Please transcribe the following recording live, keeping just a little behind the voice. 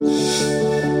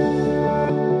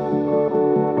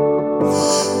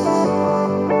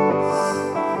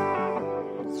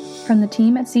From the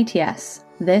team at CTS,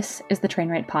 this is the Train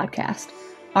Right Podcast,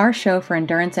 our show for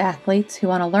endurance athletes who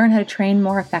want to learn how to train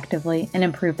more effectively and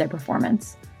improve their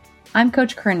performance. I'm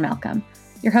Coach Corinne Malcolm,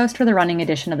 your host for the running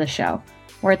edition of the show,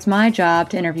 where it's my job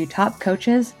to interview top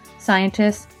coaches,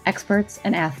 scientists, experts,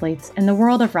 and athletes in the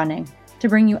world of running to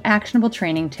bring you actionable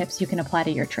training tips you can apply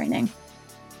to your training.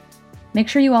 Make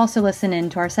sure you also listen in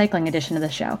to our cycling edition of the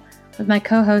show with my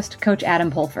co-host, Coach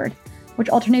Adam Pulford, which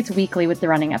alternates weekly with the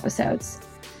running episodes.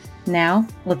 Now,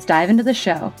 let's dive into the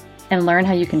show and learn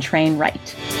how you can train right.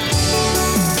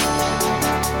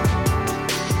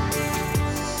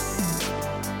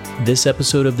 This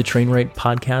episode of the Train Right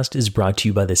Podcast is brought to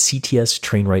you by the CTS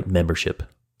Train Right membership.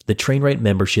 The Train Right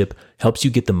membership helps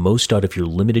you get the most out of your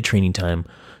limited training time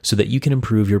so that you can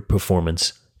improve your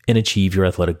performance and achieve your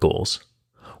athletic goals.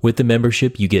 With the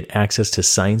membership, you get access to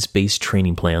science-based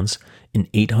training plans, an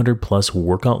 800-plus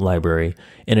workout library,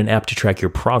 and an app to track your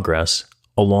progress,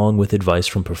 along with advice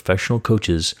from professional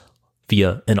coaches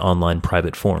via an online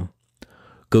private forum.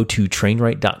 Go to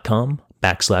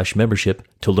trainright.com/membership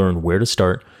to learn where to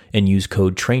start and use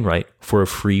code TRAINRIGHT for a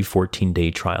free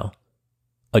 14-day trial.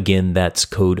 Again, that's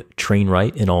code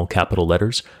TRAINRIGHT in all capital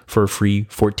letters for a free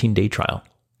 14-day trial.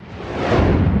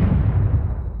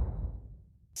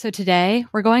 So today,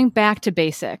 we're going back to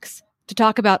basics to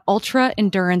talk about ultra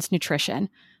endurance nutrition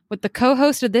with the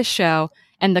co-host of this show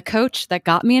and the coach that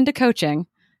got me into coaching,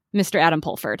 Mr. Adam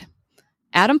Pulford.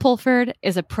 Adam Pulford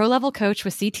is a pro-level coach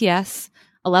with CTS,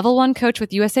 a level 1 coach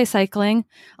with USA Cycling,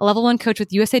 a level 1 coach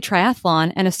with USA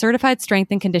Triathlon, and a certified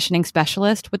strength and conditioning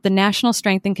specialist with the National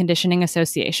Strength and Conditioning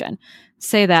Association.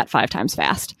 Say that 5 times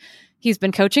fast. He's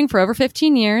been coaching for over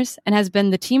 15 years and has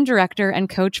been the team director and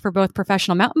coach for both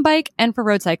professional mountain bike and for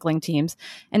road cycling teams,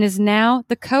 and is now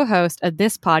the co-host of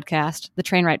this podcast, the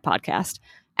Train Right Podcast.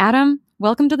 Adam,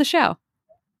 welcome to the show.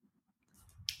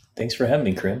 Thanks for having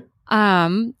me, Corinne.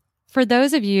 For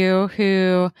those of you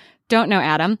who don't know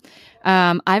Adam,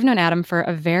 I've known Adam for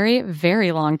a very,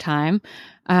 very long time.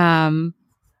 I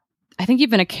think you've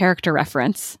been a character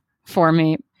reference for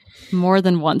me more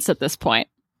than once at this point.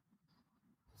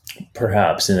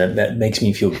 Perhaps, and that makes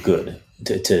me feel good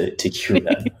to hear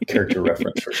that character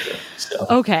reference for sure. So.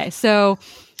 Okay, so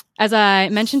as I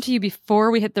mentioned to you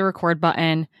before we hit the record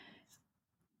button,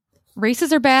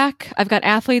 races are back. I've got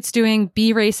athletes doing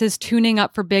B races, tuning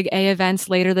up for big A events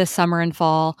later this summer and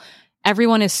fall.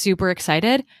 Everyone is super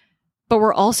excited, but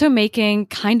we're also making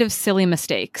kind of silly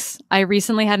mistakes. I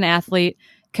recently had an athlete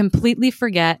completely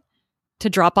forget to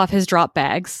drop off his drop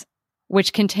bags,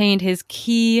 which contained his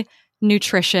key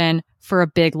nutrition for a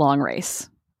big long race.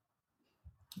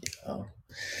 Oh.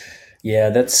 Yeah,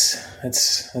 that's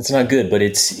not good, but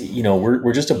it's,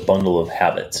 we're just a bundle of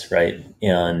habits, right?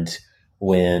 And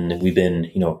when we've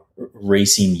been,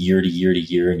 racing year to year to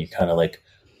year, and you're kind of like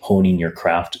honing your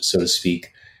craft, so to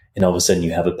speak, and all of a sudden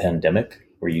you have a pandemic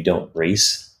where you don't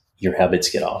race, your habits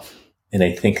get off. And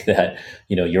I think that,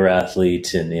 your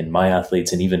athlete and my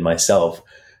athletes and even myself,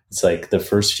 it's like the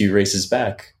first few races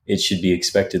back, it should be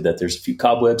expected that there's a few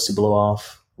cobwebs to blow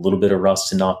off, a little bit of rust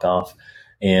to knock off.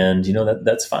 And,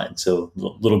 that's fine. So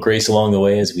little grace along the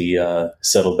way as we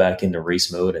settle back into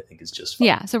race mode, I think is just fine.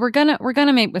 Yeah. So we're going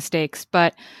to make mistakes,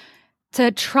 but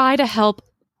to try to help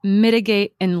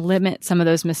mitigate and limit some of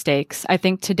those mistakes, I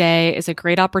think today is a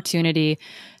great opportunity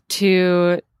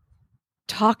to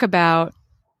talk about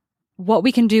what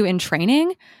we can do in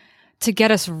training to get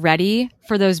us ready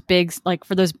for those big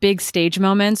stage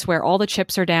moments where all the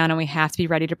chips are down and we have to be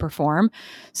ready to perform.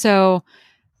 So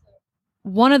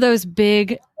one of those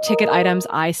big ticket items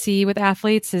I see with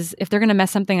athletes is if they're going to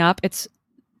mess something up, it's,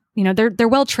 they're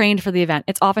well trained for the event.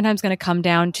 It's oftentimes going to come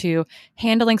down to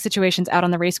handling situations out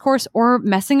on the race course or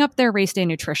messing up their race day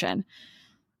nutrition.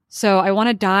 So I want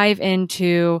to dive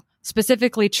into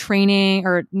specifically training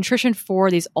or nutrition for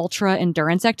these ultra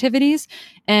endurance activities.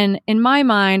 And in my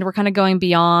mind, we're kind of going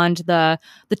beyond the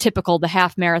typical, the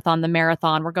half marathon, the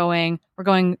marathon. We're going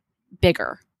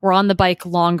bigger. We're on the bike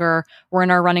longer. We're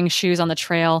in our running shoes on the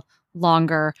trail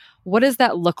longer. What does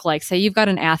that look like? Say you've got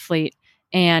an athlete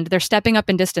and they're stepping up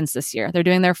in distance this year. They're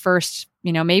doing their first,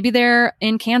 maybe they're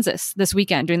in Kansas this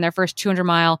weekend doing their first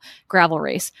 200-mile gravel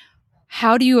race.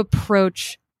 How do you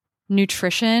approach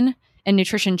nutrition and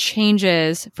nutrition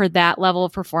changes for that level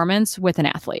of performance with an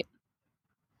athlete?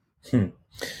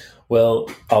 Well,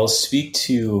 I'll speak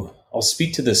to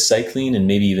the cycling and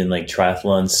maybe even like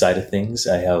triathlon side of things.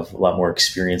 I have a lot more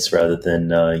experience rather than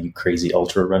you crazy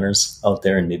ultra runners out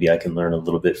there, and maybe I can learn a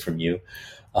little bit from you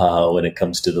when it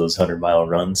comes to those 100-mile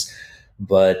runs.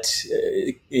 But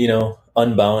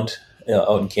Unbound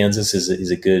out in Kansas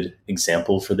is a good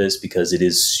example for this because it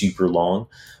is super long,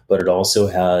 but it also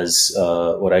has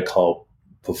what I call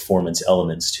performance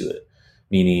elements to it.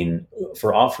 Meaning,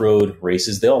 for off-road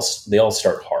races, they all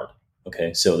start hard.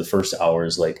 Okay, so the first hour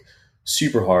is like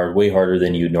super hard, way harder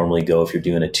than you'd normally go if you're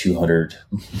doing a 200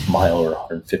 mile or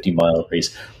 150 mile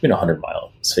race. I mean, 100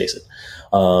 mile. Let's face it.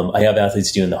 I have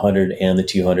athletes doing the 100 and the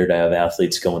 200. I have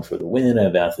athletes going for the win. I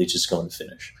have athletes just going to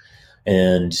finish.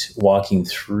 And walking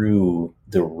through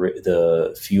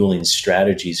the fueling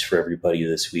strategies for everybody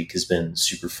this week has been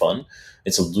super fun.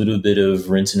 It's a little bit of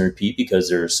rinse and repeat because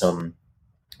there are some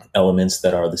elements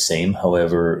that are the same.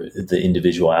 However, the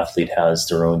individual athlete has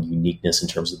their own uniqueness in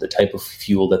terms of the type of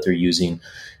fuel that they're using,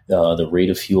 the rate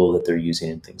of fuel that they're using,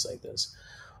 and things like this.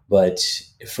 But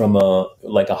from a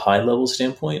high level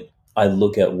standpoint, I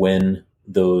look at when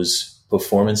those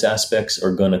performance aspects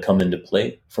are going to come into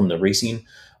play from the racing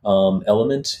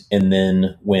element, and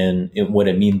then what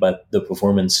I mean by the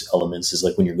performance elements is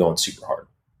like when you're going super hard.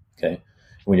 Okay,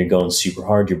 when you're going super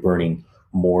hard, you're burning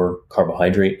more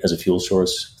carbohydrate as a fuel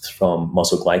source from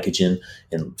muscle glycogen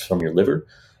and from your liver,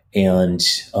 and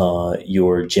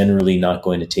you're generally not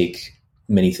going to take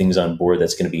many things on board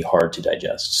that's going to be hard to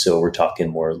digest. So we're talking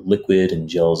more liquid and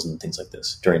gels and things like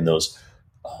this during those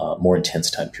more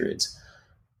intense time periods.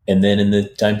 And then in the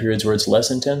time periods where it's less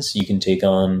intense, you can take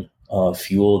on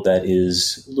fuel that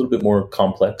is a little bit more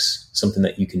complex, something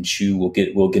that you can chew. We'll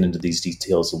get into these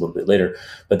details a little bit later,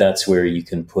 but that's where you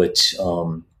can put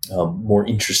more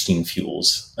interesting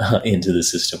fuels into the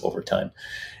system over time.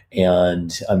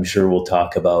 And I'm sure we'll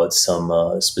talk about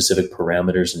some specific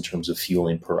parameters in terms of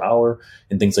fueling per hour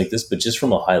and things like this. But just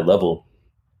from a high level,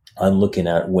 I'm looking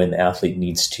at when the athlete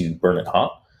needs to burn it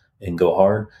hot and go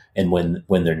hard, and when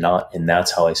they're not. And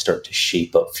that's how I start to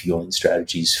shape up fueling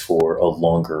strategies for a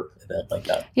longer event like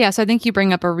that. Yeah, so I think you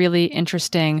bring up a really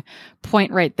interesting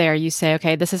point right there. You say,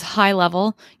 okay, this is high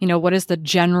level. What is the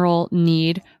general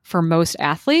need for most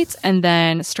athletes? And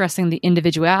then stressing the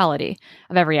individuality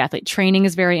of every athlete. Training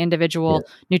is very individual.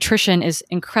 Yeah. Nutrition is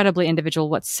incredibly individual.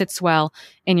 What sits well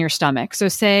in your stomach. So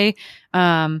say,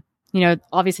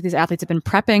 obviously these athletes have been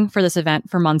prepping for this event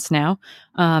for months now.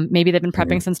 Maybe they've been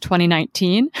prepping since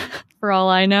 2019. For all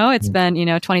I know, it's been,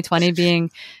 2020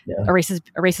 being a race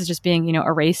is just being,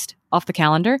 erased off the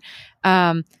calendar.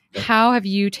 How have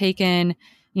you taken,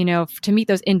 to meet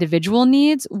those individual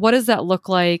needs? What does that look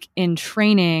like in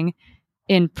training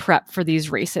in prep for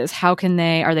these races? Are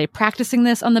they practicing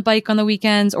this on the bike on the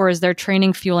weekends, or is their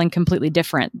training fueling completely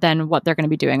different than what they're going to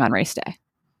be doing on race day?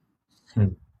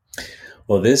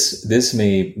 Well, this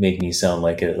may make me sound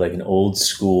like an old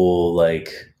school,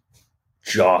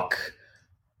 jock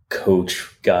coach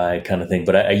guy kind of thing,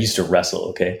 but I used to wrestle.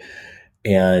 Okay.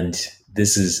 And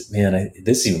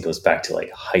this even goes back to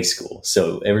high school.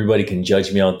 So everybody can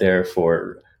judge me out there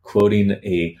for quoting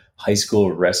a high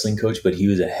school wrestling coach, but he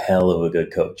was a hell of a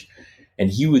good coach. And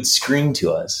he would scream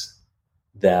to us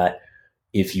that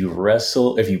if you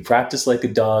practice like a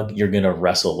dog, you're going to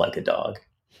wrestle like a dog.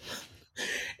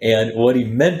 And what he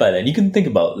meant by that, and you can think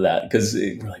about that, because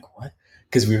we're like, what?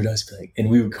 Because we would always be like, and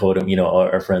we would quote him,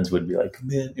 our friends would be like,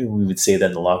 man, and we would say that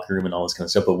in the locker room and all this kind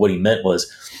of stuff. But what he meant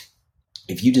was,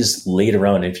 if you just laid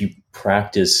around, if you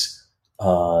practice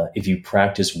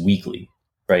weekly,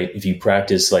 right? If you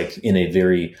practice in a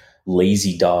very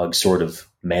lazy dog sort of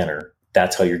manner,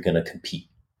 that's how you're going to compete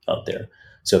out there.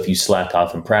 So if you slack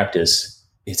off in practice,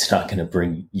 it's not going to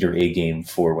bring your A game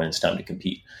for when it's time to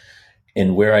compete.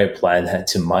 And where I apply that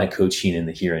to my coaching in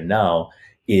the here and now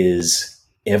is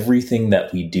everything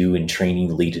that we do in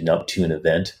training leading up to an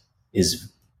event is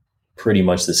pretty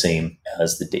much the same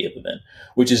as the day of event,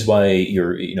 which is why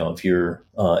if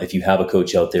you have a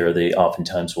coach out there, they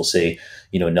oftentimes will say,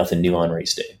 nothing new on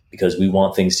race day, because we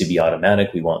want things to be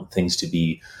automatic. We want things to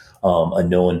be a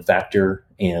known factor.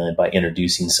 And by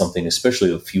introducing something,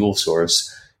 especially a fuel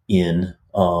source in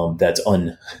that's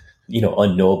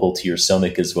unknowable to your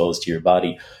stomach as well as to your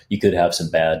body, you could have some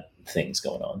bad things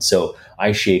going on. So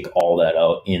I shake all that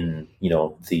out in,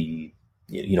 the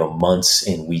months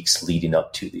and weeks leading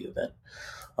up to the event.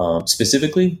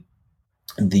 Specifically,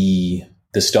 the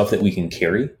stuff that we can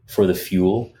carry for the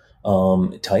fuel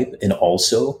type. And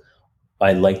also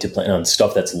I like to plan on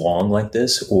stuff that's long like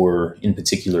this, or in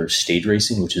particular stage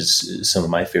racing, which is some of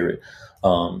my favorite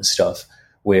stuff,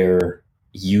 where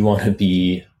you want to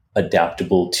be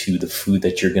adaptable to the food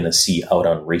that you're going to see out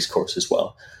on race course as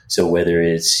well. So whether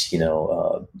it's,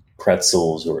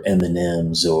 pretzels or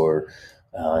M&Ms or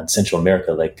in Central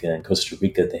America, like in Costa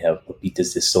Rica, they have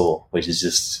papitas de sol, which is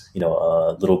just,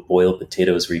 little boiled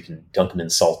potatoes where you can dunk them in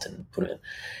salt and put them in.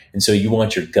 And so you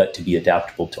want your gut to be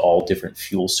adaptable to all different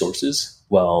fuel sources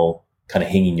while kind of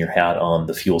hanging your hat on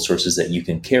the fuel sources that you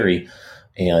can carry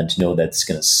and know that's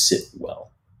going to sit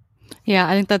well. Yeah,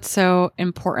 I think that's so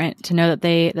important to know that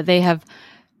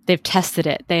they've tested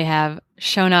it. They have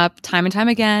shown up time and time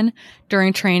again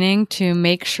during training to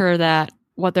make sure that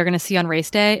what they're going to see on race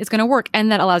day is going to work.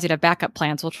 And that allows you to have backup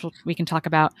plans, which we can talk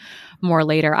about more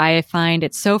later. I find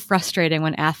it so frustrating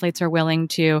when athletes are willing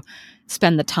to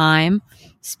spend the time,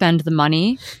 spend the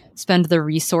money, spend the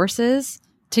resources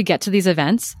to get to these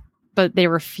events, but they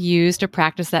refuse to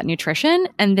practice that nutrition,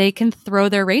 and they can throw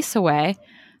their race away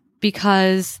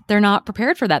because they're not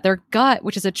prepared for that. Their gut,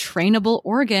 which is a trainable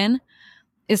organ,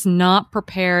 is not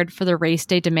prepared for the race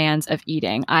day demands of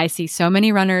eating. I see so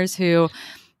many runners who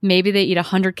maybe they eat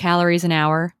 100 calories an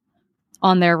hour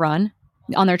on their run,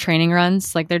 on their training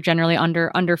runs. Like they're generally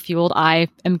under fueled. I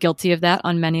am guilty of that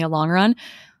on many a long run.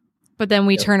 But then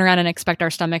we turn around and expect our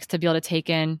stomachs to be able to take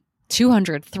in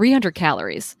 200, 300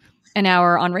 calories an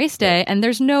hour on race day. And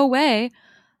there's no way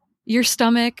your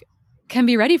stomach can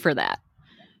be ready for that,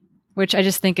 which I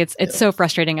just think it's so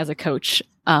frustrating as a coach.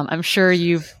 I'm sure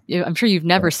you've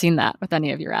never seen that with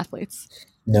any of your athletes.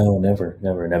 No, never.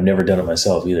 And I've never done it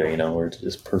myself either. We're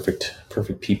just perfect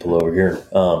people over here.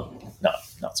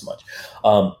 Not so much.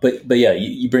 But yeah,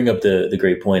 you bring up the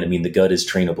great point. I mean, the gut is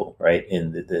trainable, right?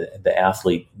 And the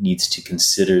athlete needs to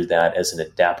consider that as an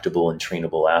adaptable and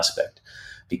trainable aspect,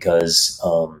 because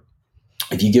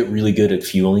if you get really good at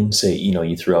fueling, say,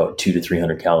 you throw out 200 to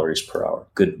 300 calories per hour,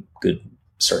 good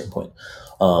starting point.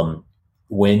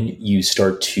 When you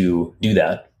start to do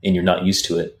that and you're not used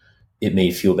to it, it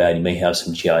may feel bad. You may have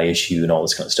some GI issue and all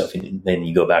this kind of stuff. And then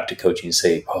you go back to coaching and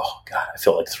say, oh God, I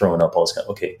feel like throwing up, all this kind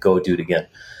of, okay, go do it again.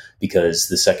 Because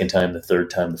the second time, the third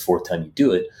time, the fourth time you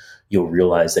do it, you'll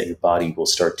realize that your body will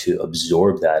start to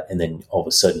absorb that. And then all of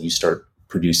a sudden you start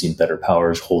producing better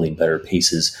powers, holding better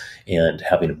paces, and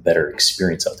having a better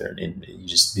experience out there. And it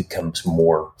just becomes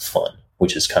more fun,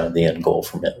 which is kind of the end goal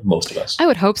for most of us. I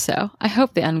would hope so. I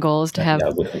hope the end goal is to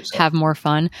have more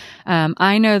fun.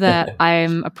 I know that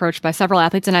I'm approached by several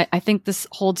athletes, and I think this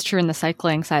holds true in the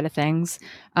cycling side of things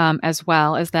as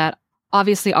well, is that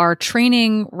obviously our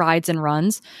training rides and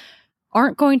runs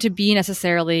aren't going to be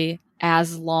necessarily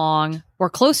as long or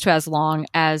close to as long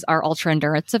as our ultra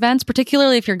endurance events,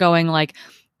 particularly if you're going like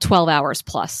 12 hours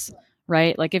plus,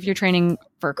 right? Like if you're training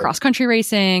for cross country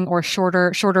racing or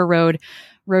shorter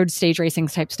road stage racing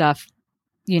type stuff,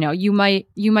 you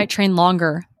might train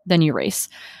longer than you race.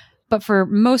 But for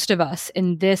most of us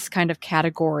in this kind of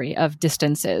category of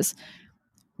distances,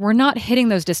 we're not hitting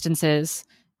those distances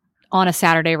on a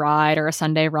Saturday ride or a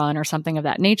Sunday run or something of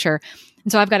that nature.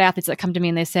 And so I've got athletes that come to me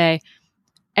and they say,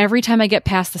 every time I get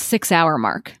past the 6-hour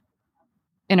mark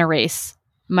in a race,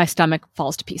 my stomach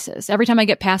falls to pieces. Every time I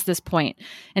get past this point.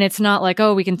 And it's not like,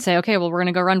 oh, we can say, okay, well, we're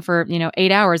going to go run for,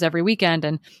 8 hours every weekend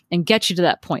and get you to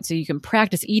that point. So you can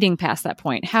practice eating past that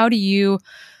point. How do you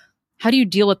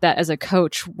deal with that as a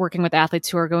coach working with athletes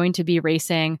who are going to be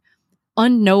racing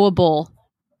unknowable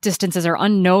distances or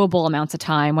unknowable amounts of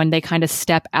time when they kind of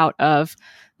step out of,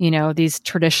 these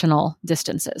traditional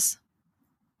distances?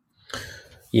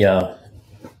 Yeah.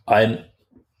 I'm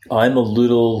a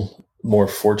little more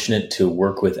fortunate to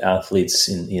work with athletes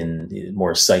in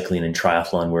more cycling and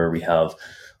triathlon, where we have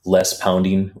less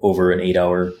pounding over an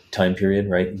 8-hour time period,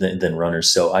 right, than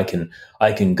runners. So I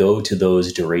can go to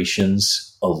those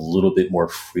durations a little bit more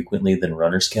frequently than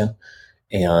runners can.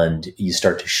 And you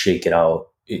start to shake it out,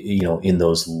 in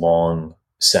those long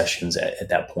sessions at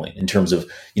that point, in terms of,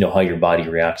 how your body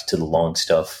reacts to the long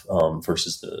stuff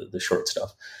versus the short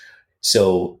stuff.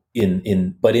 So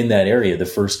but in that area, the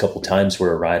first couple times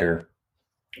where a rider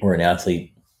or an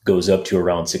athlete goes up to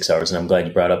around 6 hours, and I'm glad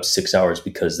you brought up 6 hours,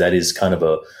 because that is kind of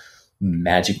a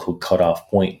magical cutoff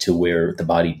point to where the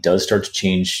body does start to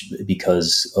change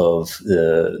because of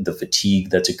the fatigue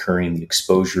that's occurring, the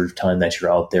exposure time that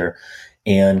you're out there,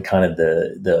 and kind of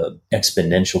the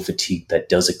exponential fatigue that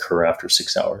does occur after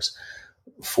 6 hours.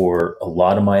 For a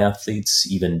lot of my athletes,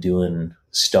 even doing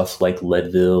stuff like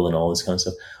Leadville and all this kind of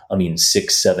stuff,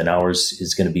 6-7 hours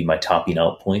is going to be my topping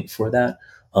out point for that.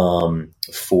 I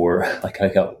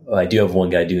do have one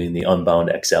guy doing the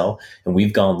Unbound XL, and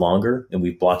we've gone longer and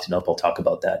we've blocked it up. I'll talk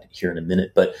about that here in a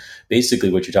minute. But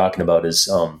basically what you're talking about is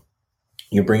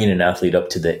you're bringing an athlete up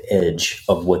to the edge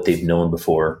of what they've known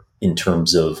before in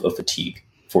terms of fatigue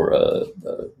for a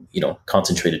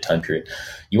concentrated time period.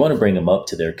 You want to bring them up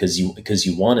to there because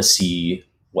you want to see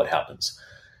what happens.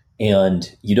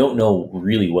 And you don't know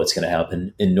really what's going to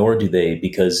happen, and nor do they,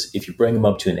 because if you bring them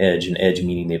up to an edge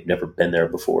meaning they've never been there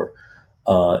before,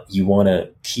 you want to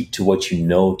keep to what you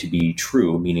know to be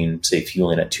true, meaning, say,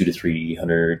 fueling at 200 to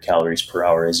 300 calories per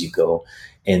hour as you go,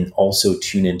 and also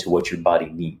tune into what your body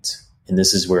needs. And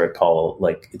this is where I call,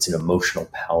 like, it's an emotional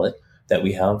palate that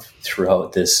we have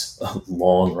throughout this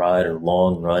long ride or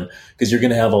long run, because you're going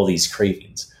to have all these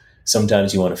cravings.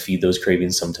 Sometimes you want to feed those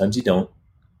cravings, sometimes you don't,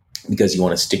 because you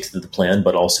want to stick to the plan,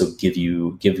 but also give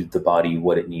the body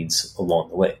what it needs along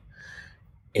the way.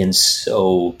 And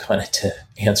so, kind of to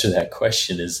answer that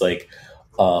question is like,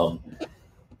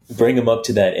 bring them up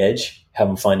to that edge, have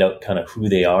them find out kind of who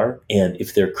they are. And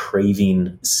if they're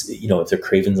craving, if they're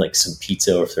craving like some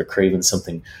pizza, or if they're craving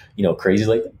something, crazy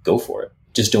like that, go for it.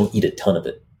 Just don't eat a ton of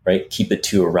it, right? Keep it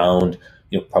to around,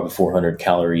 probably 400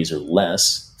 calories or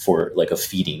less for like a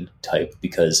feeding type,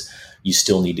 because you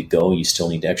still need to go, you still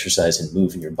need to exercise and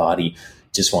move, and your body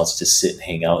just wants to sit and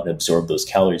hang out and absorb those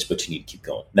calories, but you need to keep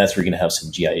going. And that's where you're going to have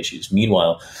some GI issues.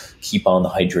 Meanwhile, keep on the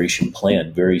hydration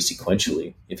plan very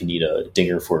sequentially if you need a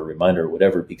dinger for a reminder or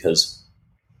whatever, because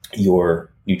your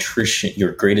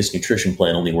greatest nutrition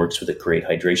plan only works with a great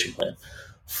hydration plan.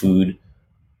 Food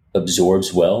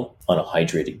absorbs well on a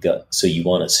hydrated gut. So you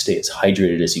want to stay as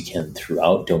hydrated as you can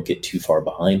throughout. Don't get too far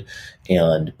behind,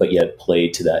 but yet play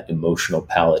to that emotional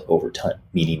palate over time,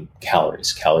 meaning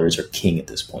calories. Calories are king at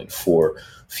this point for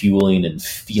fueling and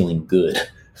feeling good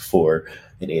for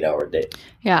an 8-hour day.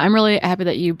 Yeah, I'm really happy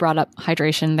that you brought up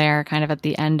hydration there kind of at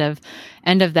the end of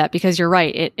that, because you're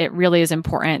right. It really is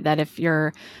important that if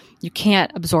you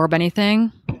can't absorb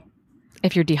anything,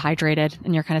 if you're dehydrated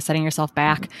and you're kind of setting yourself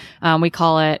back, we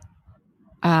call it,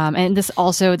 and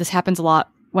this happens a lot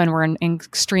when we're in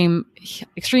extreme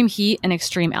heat and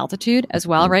extreme altitude as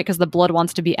well, right? Because the blood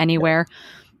wants to be anywhere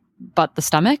but the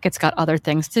stomach. It's got other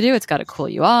things to do. It's got to cool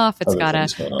you off. It's got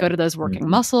to go to those working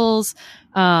muscles.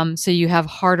 So you have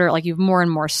you have more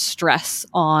and more stress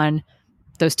on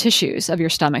those tissues of your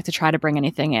stomach to try to bring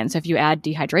anything in. So if you add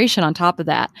dehydration on top of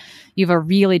that, you have a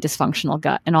really dysfunctional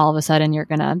gut, and all of a sudden you're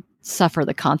going to suffer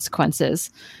the consequences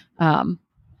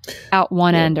out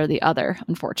one end or the other,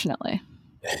 unfortunately.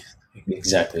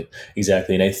 Exactly.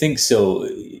 And I think so,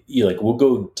 we'll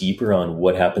go deeper on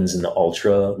what happens in the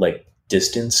ultra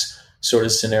distance sort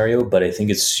of scenario, but I think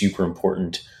it's super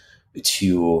important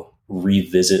to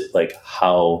revisit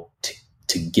how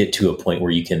to get to a point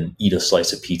where you can eat a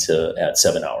slice of pizza at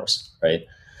 7 hours, right?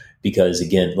 Because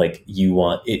again, you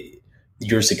want it,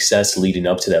 your success leading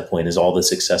up to that point is all the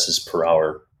successes per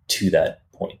hour to that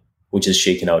point, which is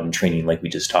shaken out in training, like we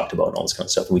just talked about, and all this kind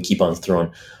of stuff. And we keep on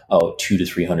throwing out 200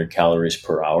 to 300 calories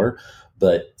per hour,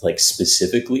 but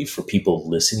specifically for people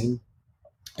listening,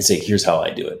 I say, here's how I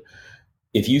do it.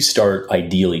 If you start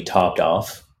ideally topped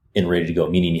off and ready to go,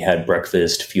 meaning you had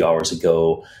breakfast a few hours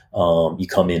ago, you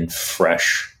come in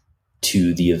fresh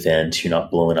to the event, you're not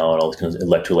blowing out, all this kind of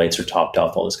electrolytes are topped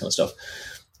off, all this kind of stuff.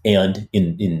 And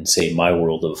in say my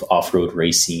world of off-road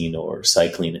racing or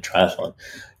cycling and triathlon,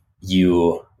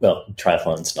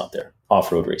 triathlon's not there.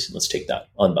 Off-road racing, let's take that,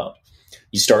 Unbound.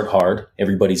 You start hard,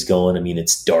 everybody's going. I mean,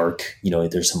 it's dark,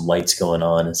 there's some lights going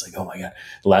on. It's like, oh my God.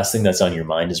 The last thing that's on your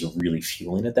mind is really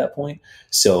fueling at that point.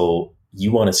 So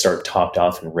you want to start topped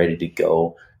off and ready to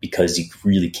go, because you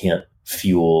really can't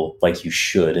fuel like you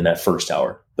should in that first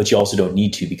hour. But you also don't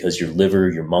need to, because your liver,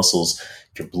 your muscles,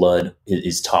 your blood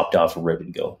is topped off and ready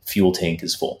to go. Fuel tank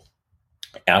is full.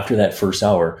 After that first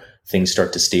hour, things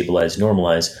start to stabilize,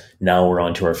 normalize. Now we're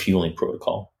on to our fueling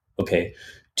protocol. Okay,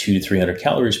 200 to 300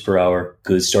 calories per hour,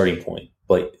 good starting point.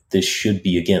 But this should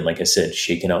be, again, like I said,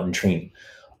 shaken out in training.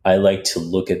 I like to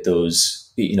look at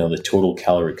those, the total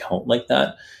calorie count like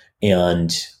that, and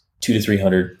 200 to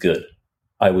 300, good.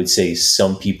 I would say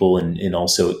some people, and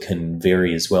also it can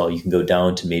vary as well. You can go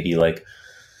down to maybe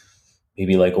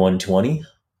 120,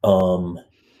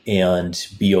 and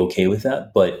be okay with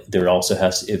that. But there also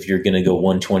has to, if you're going to go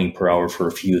 120 per hour for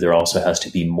a few, there also has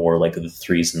to be more like the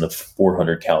 3s and the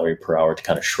 400 calorie per hour to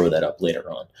kind of shore that up later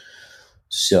on.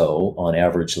 So on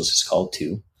average, let's just call it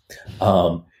 2.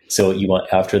 So you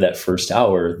want, after that first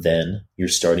hour, then you're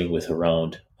starting with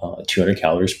around 200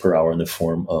 calories per hour in the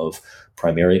form of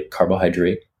primary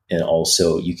carbohydrate. And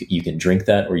also you can drink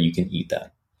that, or you can eat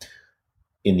that.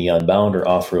 In the Unbound or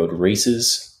off-road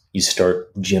races, you start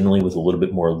generally with a little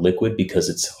bit more liquid because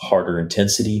it's harder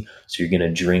intensity. So you're going to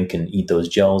drink and eat those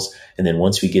gels. And then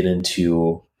once we get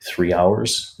into 3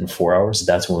 hours and 4 hours,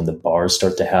 that's when the bars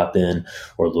start to happen,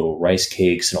 or little rice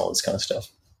cakes and all this kind of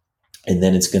stuff. And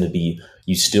then it's going to be,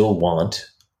 you still want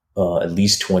at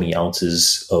least 20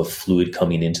 ounces of fluid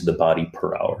coming into the body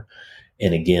per hour.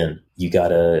 And again, you got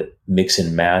to mix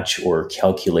and match or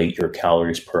calculate your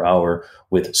calories per hour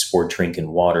with sport drink and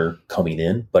water coming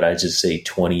in. But I just say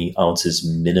 20 ounces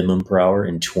minimum per hour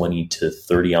and 20 to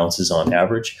 30 ounces on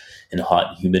average. In hot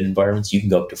and humid environments, you can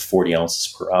go up to 40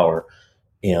 ounces per hour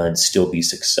and still be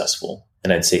successful.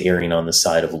 And I'd say erring on the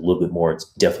side of a little bit more, it's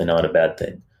definitely not a bad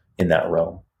thing in that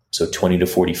realm. So 20 to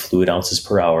 40 fluid ounces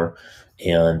per hour,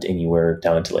 and anywhere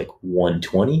down to like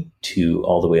 120 to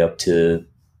all the way up to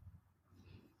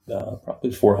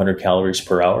probably 400 calories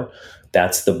per hour.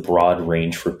 That's the broad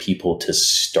range for people to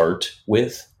start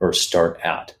with or start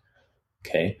at.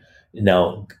 Okay.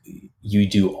 Now you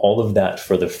do all of that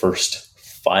for the first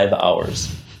 5 hours,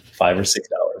 5 or 6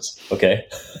 hours. Okay.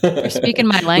 You're speaking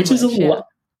my language. Which is a lot.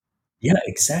 Yeah,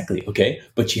 exactly. Okay.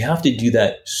 But you have to do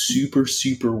that super,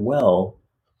 super well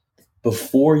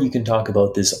before you can talk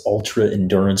about this ultra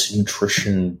endurance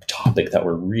nutrition topic that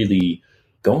we're really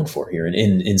going for here.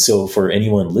 And so for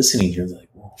anyone listening, you're like,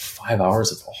 whoa, 5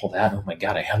 hours of all that. Oh my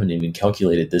God, I haven't even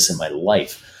calculated this in my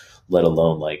life, let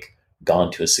alone like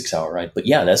gone to a 6 hour ride. But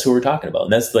yeah, that's what we're talking about.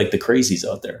 And that's like the crazies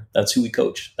out there. That's who we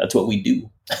coach. That's what we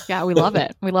do. Yeah, we love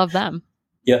it. We love them.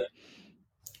 Yeah,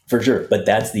 for sure. But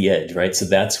that's the edge, right? So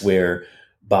that's where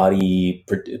body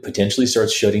potentially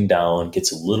starts shutting down,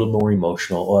 gets a little more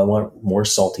emotional. Oh, I want more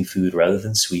salty food rather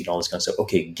than sweet, all this kind of stuff.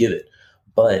 Okay, give it.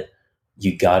 But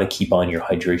you got to keep on your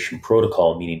hydration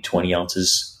protocol, meaning 20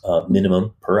 ounces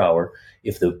minimum per hour.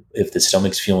 If the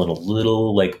stomach's feeling a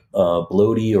little like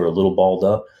bloaty or a little balled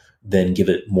up, then give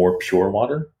it more pure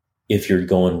water. If you're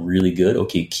going really good,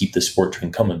 okay, keep the sport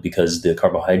drink coming, because the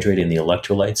carbohydrate and the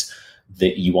electrolytes,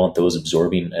 that you want those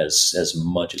absorbing as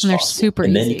much as and they're possible. Super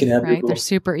and then easy, you can have right? They're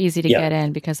super easy to get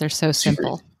in because they're so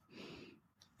simple.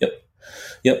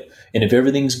 Yep. And if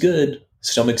everything's good,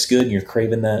 stomach's good, and you're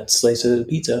craving that slice of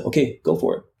pizza, okay, go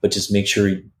for it. But just make sure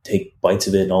you take bites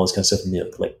of it and all this kind of stuff, and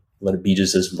like let it be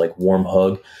just this like warm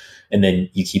hug, and then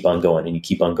you keep on going, and you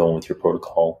keep on going with your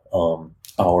protocol,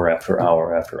 hour after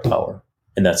hour after hour,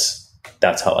 and that's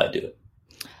how I do it.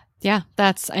 Yeah,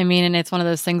 and it's one of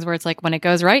those things where it's like when it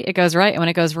goes right, it goes right. And when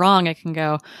it goes wrong, it can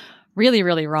go really,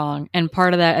 really wrong. And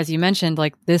part of that, as you mentioned,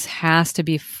 like this has to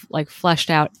be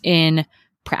fleshed out in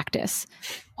practice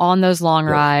on those long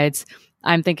rides.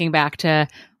 I'm thinking back to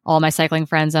all my cycling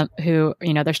friends who,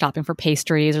 they're stopping for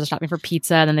pastries or they're stopping for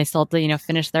pizza, and then they still have to,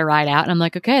 finish their ride out. And I'm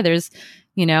like, okay, there's,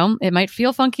 it might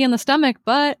feel funky in the stomach,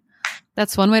 but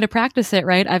that's one way to practice it,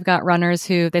 right? I've got runners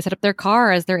who they set up their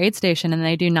car as their aid station, and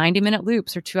they do 90-minute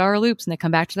loops or 2-hour loops, and they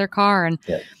come back to their car and,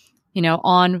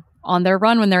 on their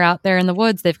run when they're out there in the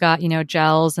woods, they've got,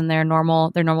 gels and their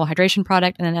normal hydration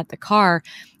product. And then at the car,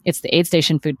 it's the aid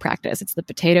station food practice. It's the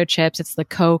potato chips, it's the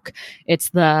Coke,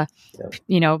 it's the,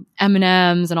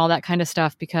 M&Ms and all that kind of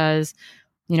stuff, because,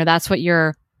 that's what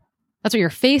you're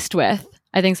faced with.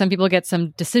 I think some people get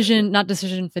not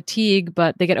decision fatigue,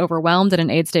 but they get overwhelmed at an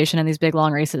aid station in these big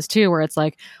long races too, where it's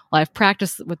like, well, I've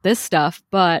practiced with this stuff,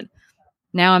 but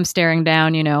now I'm staring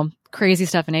down, crazy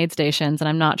stuff in aid stations, and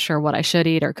I'm not sure what I should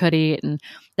eat or could eat. And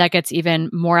that gets even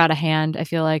more out of hand. I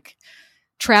feel like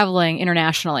traveling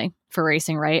internationally for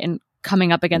racing, right? And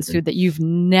coming up against food that you've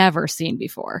never seen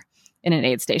before in an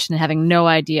aid station and having no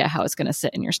idea how it's going to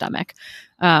sit in your stomach.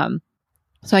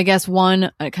 So I guess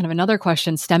one kind of another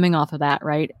question stemming off of that,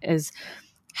 right, is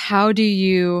how do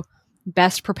you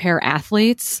best prepare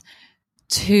athletes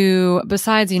to,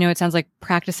 besides, it sounds like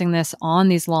practicing this on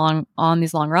these long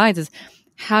rides, is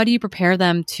how do you prepare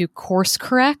them to course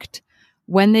correct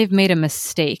when they've made a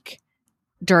mistake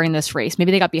during this race?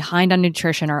 Maybe they got behind on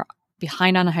nutrition or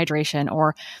behind on hydration,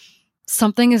 or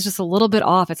something is just a little bit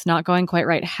off. It's not going quite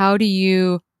right. How do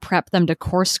you prep them to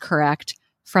course correct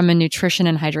from a nutrition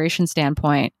and hydration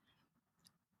standpoint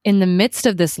in the midst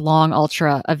of this long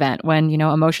ultra event when,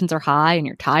 emotions are high and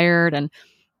you're tired and,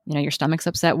 your stomach's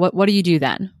upset? What do you do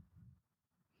then?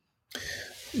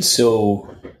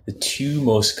 So the two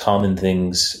most common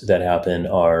things that happen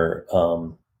are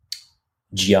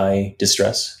GI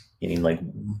distress, meaning like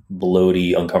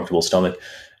bloaty, uncomfortable stomach,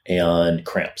 and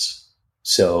cramps.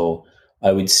 So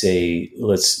I would say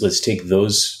let's take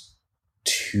those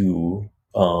two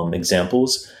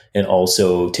examples, and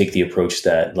also take the approach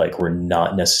that like we're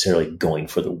not necessarily going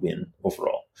for the win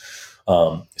overall.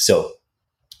 So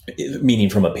meaning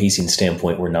from a pacing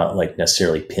standpoint, we're not like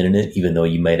necessarily pinning it, even though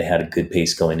you might have had a good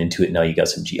pace going into it. Now you got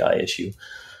some GI issue.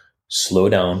 Slow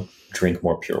down, drink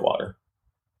more pure water.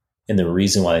 And the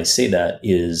reason why I say that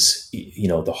is,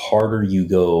 the harder you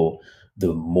go,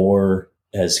 the more,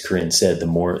 as Corinne said, the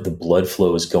more the blood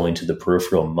flow is going to the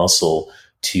peripheral muscle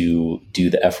to do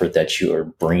the effort that your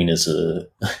brain is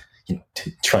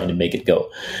trying to make it go.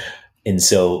 And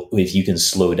so if you can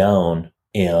slow down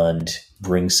and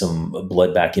bring some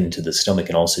blood back into the stomach,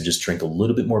 and also just drink a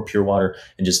little bit more pure water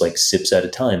and just like sips at a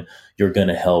time, you're going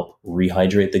to help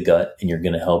rehydrate the gut, and you're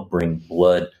going to help bring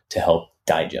blood to help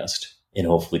digest and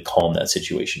hopefully calm that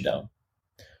situation down.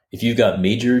 If you've got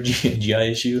major GI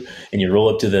issue and you roll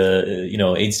up to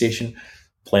the aid station,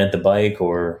 plant the bike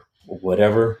or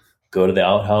whatever, go to the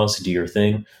outhouse, do your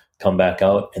thing, come back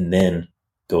out, and then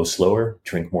go slower,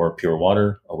 drink more pure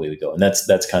water, away we go. And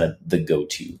that's kind of the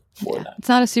go-to for that. It's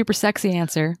not a super sexy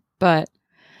answer, but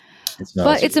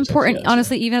it's important.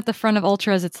 Honestly, even at the front of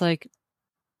ultras, it's like,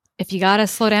 if you got to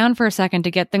slow down for a second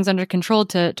to get things under control,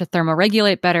 to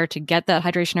thermoregulate better, to get that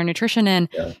hydration or nutrition in,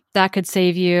 that could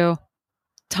save you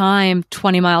time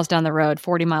 20 miles down the road,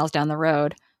 40 miles down the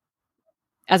road,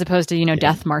 as opposed to,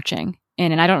 death marching.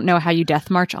 And I don't know how you death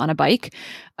march on a bike,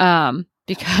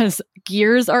 because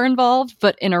gears are involved,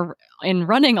 but in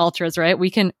running ultras, right, we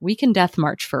can death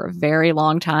march for a very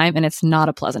long time, and it's not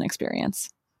a pleasant experience.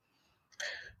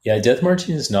 Yeah, death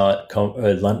marching is not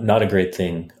a great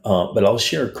thing. But I'll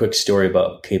share a quick story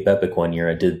about Cape Epic. One year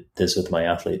I did this with my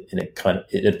athlete, and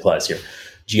it applies here.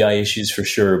 GI issues for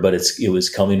sure, but it was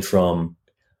coming from,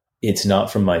 it's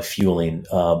not from my fueling.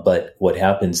 But what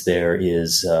happens there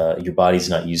is your body's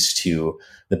not used to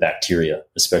the bacteria,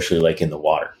 especially like in the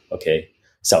water. Okay,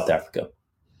 South Africa,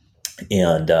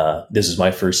 and this was my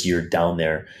first year down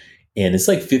there, and it's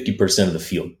like 50% of the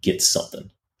field gets something.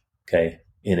 Okay.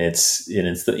 And it's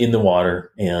in the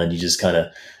water, and you just kind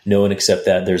of know and accept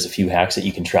that. There's a few hacks that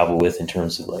you can travel with in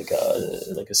terms of like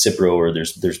a Cipro, or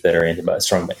there's better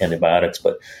strong antibiotics,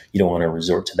 but you don't want to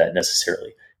resort to that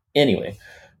necessarily. Anyway,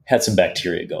 had some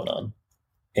bacteria going on,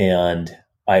 and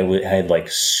I had like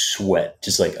sweat,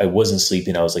 just like I wasn't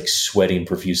sleeping. I was like sweating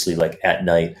profusely, like at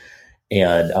night,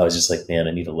 and I was just like, man,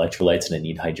 I need electrolytes and I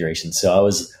need hydration. So I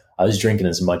was drinking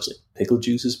as much like pickle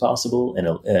juice as possible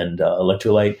and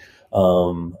electrolyte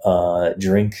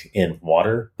drink and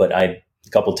water. But a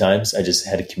couple times I just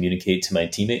had to communicate to my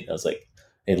teammate. I was like,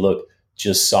 hey, look,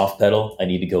 just soft pedal. I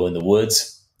need to go in the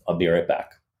woods. I'll be right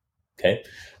back. Okay.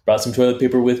 Brought some toilet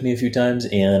paper with me a few times,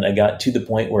 and I got to the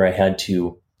point where I had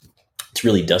to, it's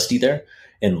really dusty there.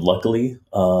 And luckily,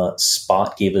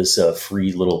 Spot gave us a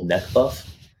free little neck buff,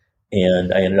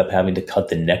 and I ended up having to cut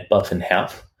the neck buff in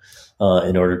half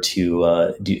in order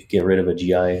to get rid of a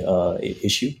GI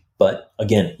issue. But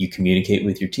again, you communicate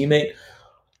with your teammate,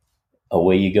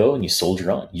 away you go, and you soldier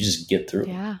on. You just get through.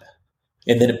 Yeah.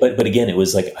 And then, but again, it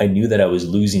was like I knew that I was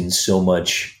losing so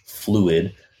much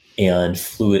fluid,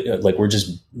 like we're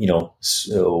just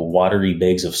watery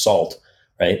bags of salt,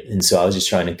 right? And so I was just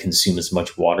trying to consume as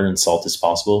much water and salt as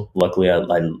possible. Luckily, I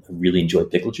really enjoy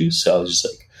pickle juice, so I was just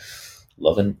like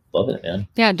loving it, man.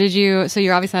 Yeah. So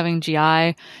you're obviously having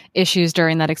GI issues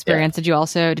during that experience.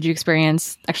 Yeah. Did you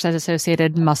experience exercise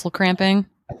associated muscle cramping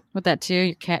with that too?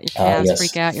 Your calves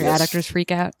freak out, your adductors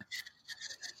freak out.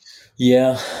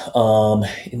 Yeah.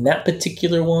 In that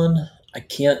particular one, I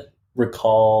can't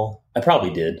recall. I probably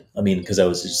did. I mean, because I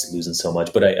was just losing so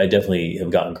much, but I definitely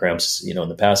have gotten cramps, in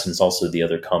the past. And it's also the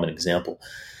other common example.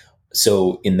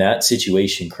 So in that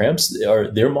situation, cramps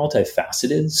they're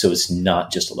multifaceted. So it's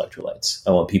not just electrolytes.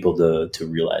 I want people to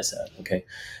realize that. Okay.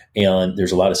 And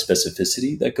there's a lot of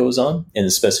specificity that goes on, and the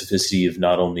specificity of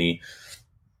not only,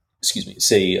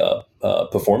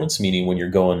 performance, meaning when you're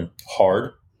going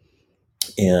hard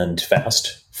and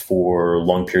fast for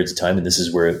long periods of time. And this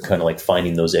is where kind of like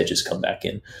finding those edges come back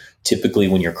in. Typically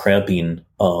when you're cramping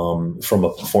from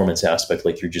a performance aspect,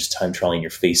 like you're just time trialing your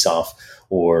face off,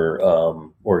 or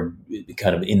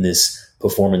kind of in this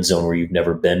performance zone where you've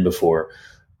never been before,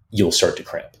 you'll start to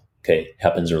cramp. Okay.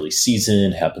 Happens early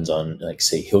season, happens on like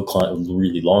say hill climb,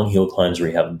 really long hill climbs where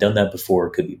you haven't done that before.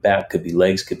 It could be back, could be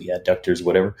legs, could be adductors,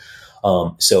 whatever.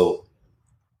 So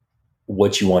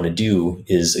what you want to do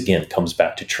is, again, comes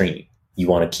back to training. You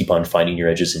want to keep on finding your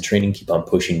edges in training, keep on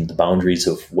pushing the boundaries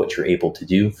of what you're able to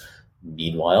do.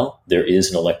 Meanwhile, there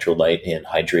is an electrolyte and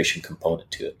hydration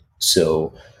component to it.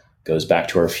 So it goes back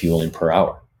to our fueling per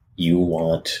hour. You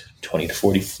want 20 to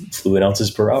 40 fluid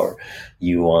ounces per hour.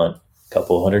 You want a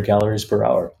couple hundred calories per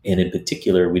hour. And in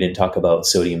particular, we didn't talk about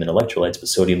sodium and electrolytes, but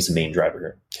sodium's the main driver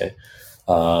here. Okay.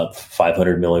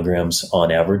 500 milligrams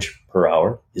on average per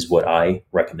hour is what I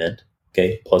recommend.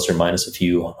 Okay. Plus or minus a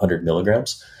few 100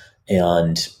 milligrams.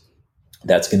 And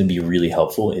that's going to be really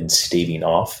helpful in staving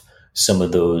off some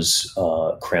of those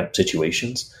cramp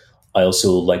situations. I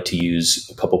also like to use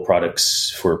a couple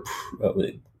products for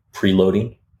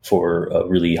preloading for a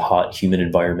really hot, humid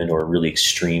environment or a really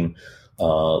extreme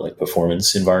like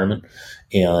performance environment.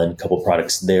 And a couple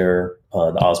products there,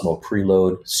 the Osmo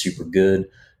Preload, super good.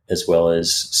 as well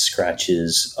as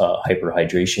scratches,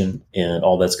 hyperhydration, and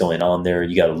all that's going on there.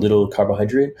 You got a little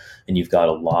carbohydrate, and you've got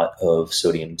a lot of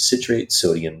sodium citrate,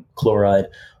 sodium chloride,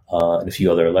 and a few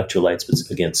other electrolytes.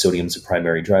 But again, sodium is a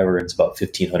primary driver. It's about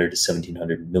 1,500 to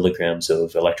 1,700 milligrams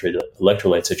of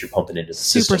electrolytes that you're pumping into the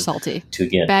system. Super salty. To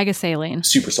again, bag of saline.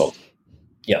 Super salty.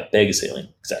 Yeah, bag of saline,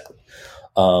 exactly.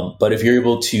 But if you're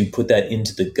able to put that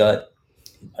into the gut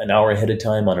an hour ahead of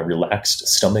time on a relaxed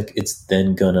stomach, it's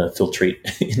then going to filtrate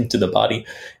into the body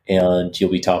and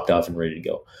you'll be topped off and ready to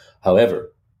go.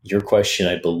 However, your question,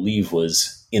 I believe,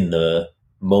 was in the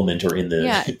moment or in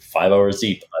the 5 hours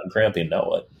deep, I'm cramping, now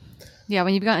what? Yeah,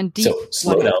 when you've gotten deep, so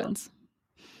slow what down. happens?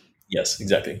 Yes,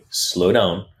 exactly. Slow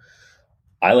down.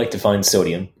 I like to find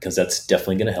sodium because that's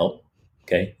definitely going to help.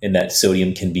 Okay. And that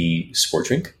sodium can be sport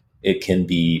drink. It can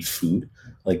be food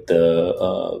like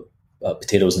the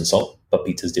potatoes and salt,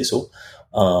 papitas de sol,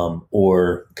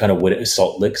 or kind of what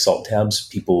salt lick, salt tabs.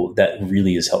 People, that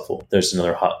really is helpful. There's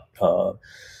another hot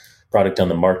product on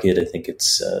the market. I think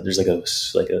it's there's like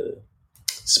a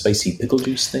spicy pickle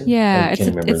juice thing. Yeah, it's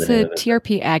a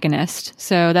TRP agonist.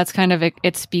 So that's kind of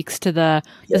it speaks to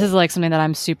this is like something that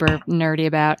I'm super nerdy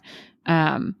about.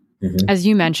 As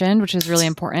you mentioned, which is really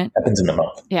important. Happens in the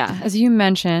mouth. Yeah, as you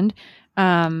mentioned,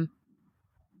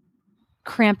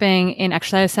 cramping in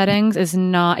exercise settings is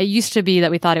not, it used to be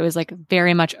that we thought it was like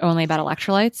very much only about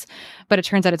electrolytes, but it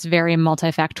turns out it's very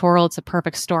multifactorial. It's a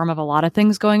perfect storm of a lot of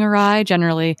things going awry,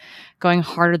 generally going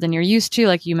harder than you're used to.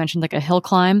 Like you mentioned, like a hill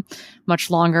climb, much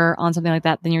longer on something like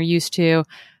that than you're used to.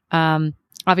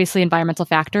 Obviously environmental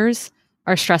factors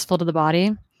are stressful to the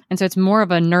body. And so it's more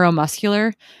of a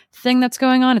neuromuscular thing that's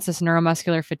going on. It's this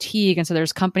neuromuscular fatigue. And so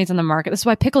there's companies on the market. This is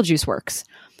why pickle juice works.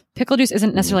 Pickle juice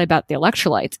isn't necessarily about the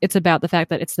electrolytes. It's about the fact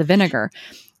that it's the vinegar.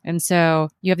 And so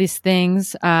you have these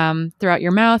things throughout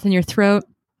your mouth and your throat,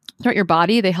 throughout your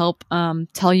body. They help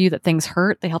tell you that things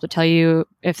hurt. They help to tell you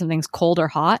if something's cold or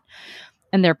hot.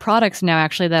 And there are products now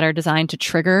actually that are designed to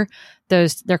trigger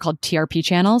those. They're called TRP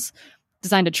channels,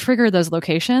 designed to trigger those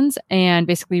locations and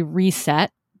basically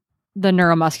reset the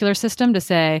neuromuscular system to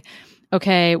say,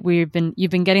 okay, you've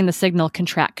been getting the signal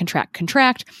contract, contract,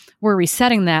 contract. We're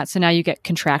resetting that. So now you get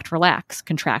contract, relax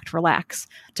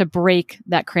to break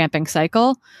that cramping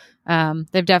cycle.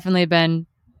 They've definitely been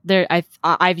there.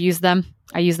 I've used them.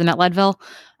 I used them at Leadville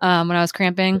when I was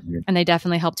cramping, and they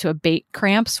definitely help to abate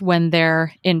cramps when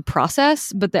they're in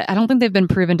process, but I don't think they've been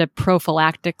proven to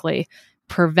prophylactically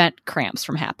prevent cramps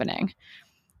from happening.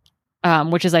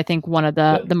 Which is, I think, one of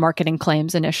the marketing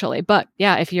claims initially. But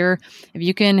yeah, if you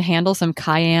can handle some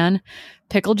cayenne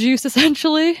pickle juice,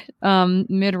 essentially,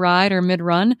 mid-ride or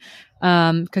mid-run,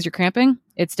 because you're cramping,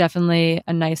 it's definitely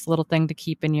a nice little thing to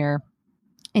keep in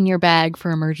your bag for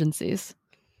emergencies.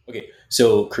 Okay,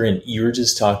 so Corinne, you were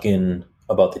just talking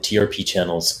about the TRP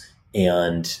channels,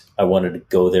 and I wanted to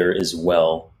go there as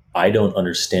well. I don't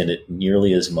understand it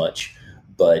nearly as much,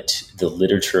 but the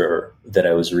literature that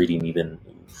I was reading, even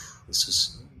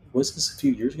was this a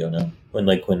few years ago now? When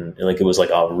it was like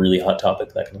a really hot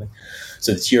topic, that kind of thing.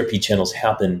 So the TRP channels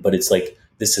happen, but it's like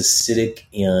this acidic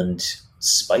and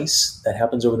spice that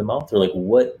happens over the mouth, or like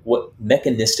what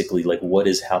mechanistically, like what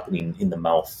is happening in the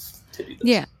mouth to do this?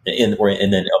 Yeah, and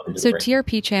then up into the brain. So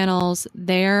TRP channels,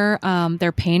 they're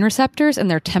pain receptors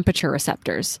and they're temperature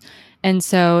receptors, and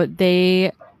so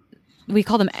we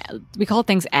call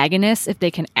things agonists if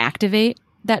they can activate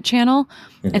that channel.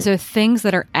 And so things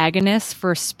that are agonists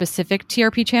for specific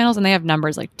TRP channels, and they have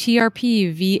numbers like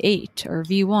TRP V8 or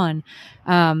V1,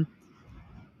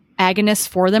 agonists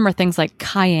for them are things like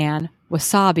cayenne,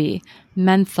 wasabi,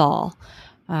 menthol.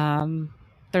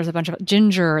 There's a bunch of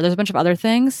ginger. There's a bunch of other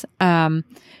things.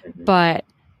 But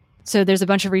so there's a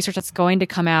bunch of research that's going to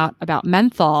come out about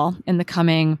menthol in the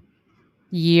coming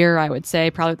year, I would say,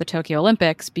 probably with the Tokyo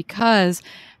Olympics, because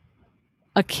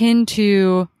akin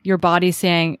to your body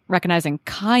recognizing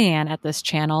cayenne at this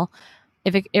channel,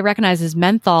 if it recognizes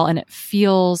menthol and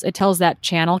it tells that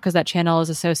channel, because that channel is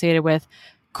associated with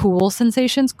cooling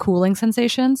sensations,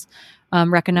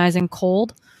 recognizing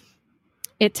cold,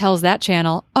 it tells that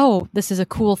channel, oh, this is a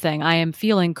cool thing. I am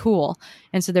feeling cool.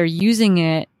 And so they're using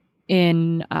it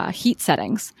in heat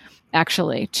settings,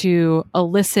 actually, to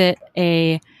elicit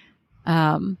a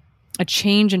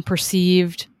change in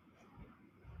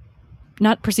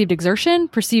not perceived exertion,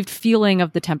 perceived feeling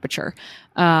of the temperature.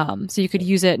 So you could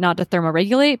use it not to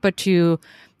thermoregulate, but to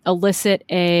elicit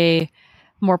a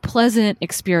more pleasant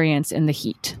experience in the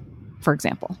heat, for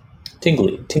example.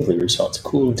 Tingly response,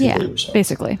 cool tingly response.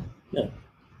 Basically.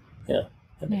 Yeah,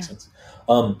 that makes sense.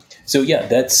 So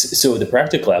the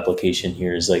practical application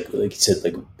here is like you said,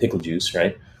 like pickle juice,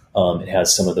 right? It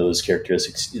has some of those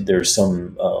characteristics. There's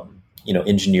some,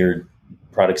 engineered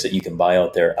products that you can buy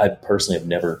out there. I personally have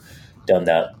never done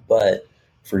that, but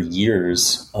for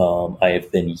years, I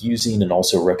have been using and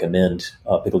also recommend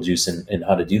pickle juice. And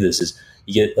how to do this is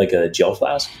you get like a gel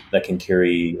flask that can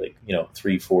carry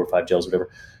 3, 4, 5 gels, whatever.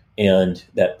 And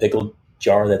that pickle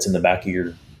jar that's in the back of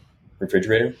your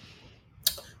refrigerator,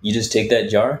 you just take that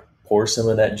jar, pour some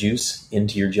of that juice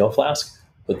into your gel flask,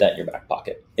 put that in your back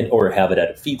pocket, or have it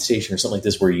at a feed station or something like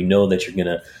this where you know that you're going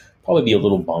to probably be a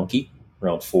little bonky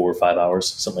around 4 or 5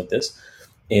 hours, something like this,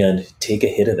 and take a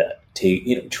hit of that.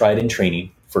 Try it in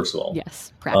training, first of all.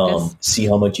 Yes, practice. See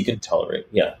how much you can tolerate.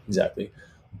 Yeah, exactly.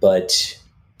 But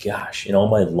gosh, in all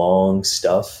my long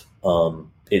stuff,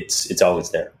 it's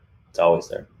always there. It's always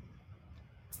there.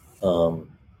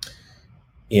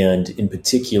 And in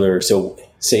particular, so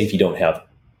say if you don't have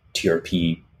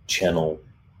TRP channel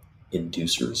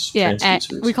inducers,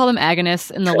 transducers. We call them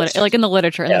agonists in the in the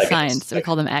literature, in the science, we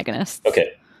call them agonists.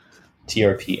 Okay,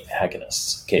 TRP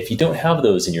agonists. Okay, if you don't have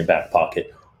those in your back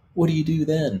pocket, what do you do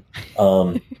then?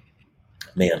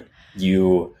 Man,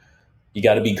 you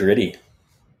got to be gritty.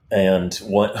 And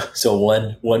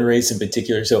one race in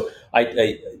particular. So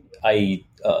I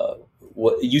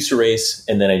used to race,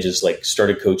 and then I just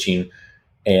started coaching,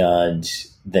 and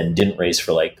then didn't race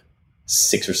for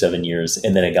 6 or 7 years,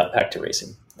 and then I got back to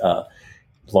racing.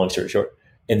 Long story short,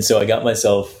 and so I got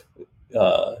myself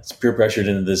peer pressured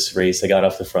into this race. I got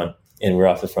off the front, and we're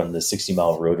off the front of the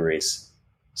 60-mile road race.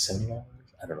 70 miles?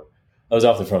 I don't know. I was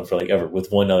off the front for ever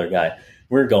with one other guy.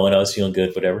 We were going. I was feeling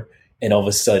good, whatever. And all of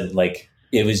a sudden,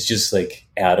 it was just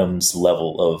Adam's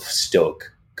level of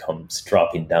stoke comes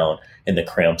dropping down, and the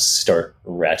cramps start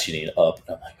ratcheting up.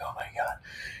 And I'm like, oh my God.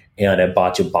 And I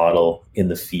botch a bottle in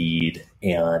the feed,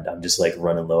 and I'm just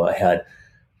running low. I had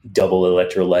double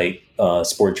electrolyte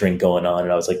sport drink going on,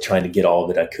 and I was trying to get all of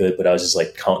it I could, but I was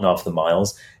just counting off the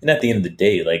miles. And at the end of the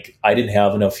day, I didn't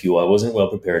have enough fuel. I wasn't well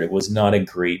prepared. It was not a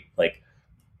great,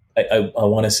 I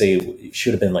want to say it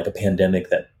should have been a pandemic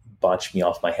that botched me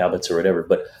off my habits or whatever,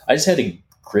 but I just had to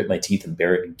grit my teeth and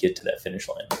bear it and get to that finish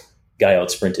line. Guy out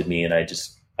sprinted me, and I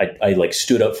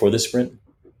stood up for the sprint,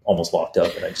 almost locked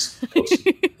up, and I just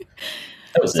posted.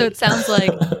 So it sounds like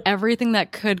everything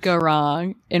that could go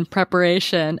wrong in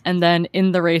preparation and then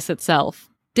in the race itself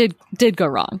did go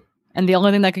wrong. And the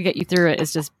only thing that could get you through it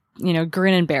is just,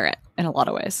 grin and bear it in a lot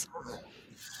of ways.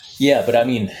 Yeah, but I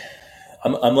mean,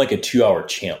 I'm like a 2-hour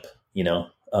champ,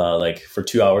 for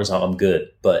 2 hours, I'm good.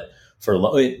 But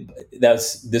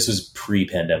this was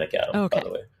pre-pandemic, Adam, okay. By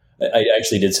the way. I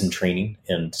actually did some training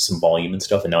and some volume and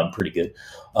stuff, and now I'm pretty good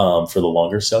for the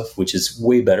longer stuff, which is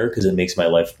way better because it makes my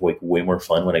life way more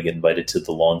fun when I get invited to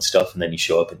the long stuff, and then you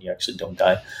show up and you actually don't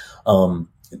die.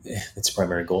 It's a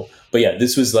primary goal. But yeah,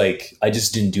 this was I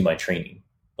just didn't do my training.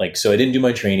 So I didn't do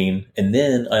my training, and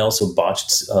then I also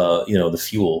botched, the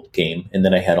fuel game, and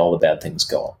then I had all the bad things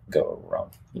go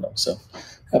around, so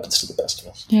happens to the best of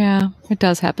us. Yeah, it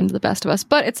does happen to the best of us.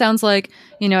 But it sounds like,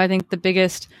 I think the big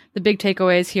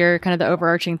takeaways here, kind of the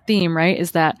overarching theme, right,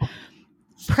 is that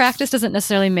practice doesn't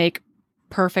necessarily make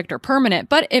perfect or permanent,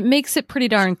 but it makes it pretty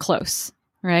darn close,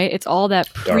 right? It's all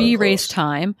that pre-race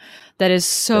time that is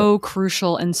so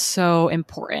crucial and so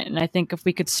important. And I think if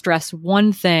we could stress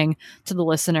one thing to the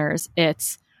listeners,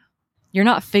 it's you're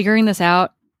not figuring this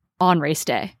out on race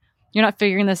day. You're not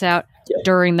figuring this out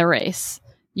during the race.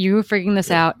 You're figuring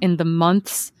this out in the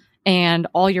months and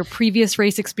all your previous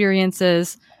race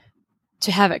experiences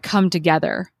to have it come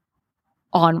together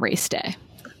on race day.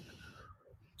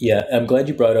 Yeah, I'm glad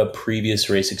you brought up previous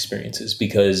race experiences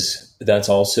because that's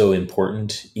also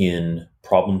important in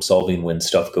problem solving when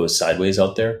stuff goes sideways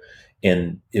out there.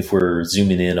 And if we're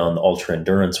zooming in on the ultra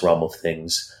endurance realm of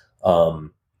things,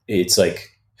 it's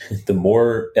the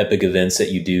more epic events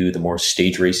that you do, the more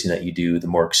stage racing that you do, the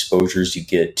more exposures you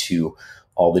get to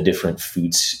all the different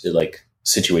foods,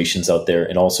 situations out there,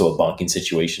 and also a bonking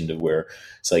situation to where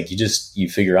it's you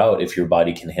figure out if your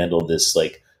body can handle this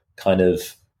kind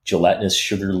of gelatinous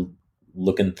sugar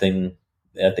looking thing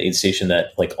at the aid station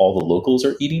that all the locals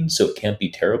are eating. So it can't be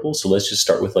terrible. So let's just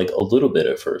start with a little bit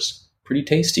at first. Pretty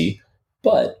tasty,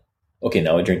 but okay,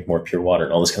 now I drink more pure water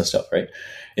and all this kind of stuff. Right.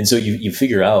 And so you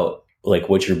figure out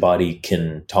what your body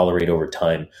can tolerate over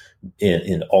time.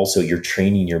 And also you're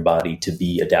training your body to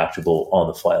be adaptable on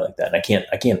the fly like that. And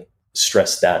I can't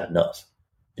stress that enough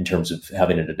in terms of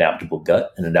having an adaptable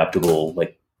gut and adaptable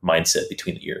mindset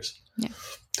between the ears. Yeah.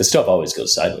 The stuff always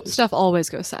goes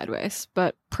sideways.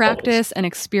 But practice and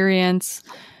experience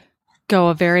go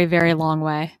a very, very long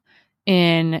way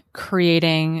in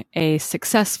creating a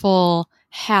successful,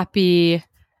 happy,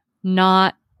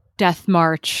 not death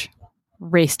march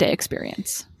race day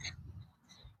experience.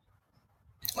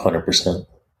 100%.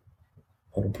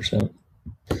 100%.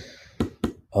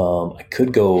 I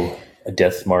could go a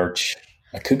death march.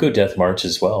 I could go death march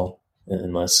as well,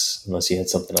 unless you had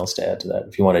something else to add to that.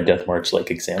 If you want a death march like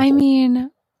example.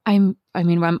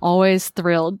 I'm always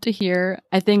thrilled to hear.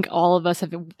 I think all of us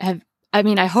have.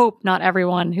 I hope not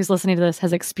everyone who's listening to this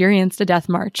has experienced a death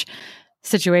march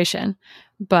situation,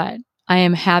 but I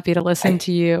am happy to listen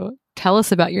to you tell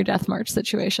us about your death march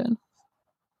situation.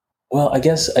 Well, I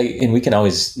guess and we can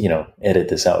always, edit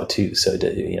this out too. So,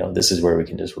 this is where we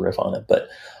can just riff on it. But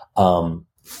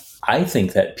I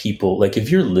think that people, like, if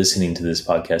you're listening to this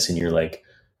podcast and you're like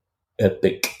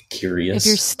epic curious, if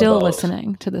you're still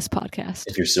listening to this podcast,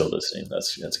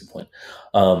 that's a good point.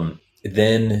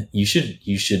 Then you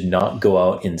should not go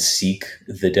out and seek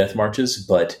the death marches,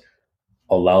 but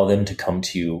allow them to come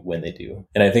to you when they do.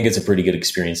 And I think it's a pretty good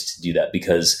experience to do that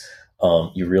because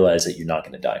you realize that you're not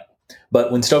going to die.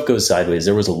 But when stuff goes sideways,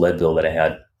 there was a Leadville that I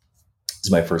had. This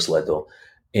is my first Leadville.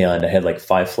 And I had like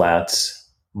 5 flats.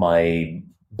 My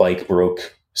bike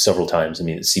broke several times. I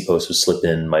mean, the C-post was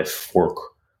slipping. My fork,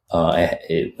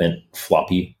 it went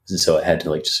floppy. And so I had to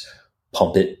like just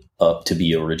pump it up to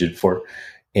be a rigid fork.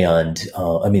 And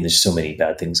there's so many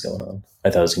bad things going on. I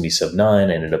thought it was going to be sub 9.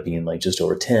 I ended up being like just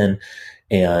over 10.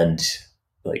 And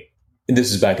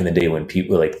this is back in the day when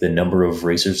people, like, the number of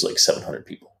racers, like 700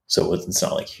 people. So it's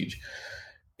not like huge.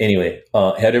 Anyway,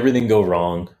 had everything go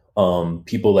wrong.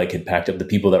 People like had packed up, the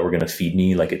people that were going to feed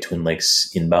me like at Twin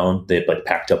Lakes inbound, they had like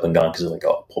packed up and gone because they're like,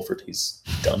 oh, Pulford, he's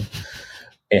done.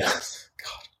 And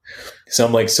God. So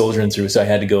I'm like soldiering through. So I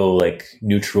had to go like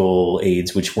neutral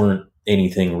aids, which weren't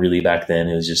anything really back then.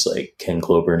 It was just like Ken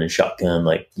Cloburn and shotgun,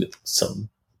 like with some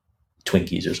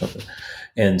Twinkies or something.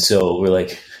 And so we're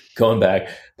like going back,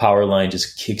 power line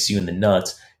just kicks you in the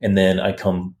nuts. And then I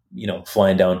come,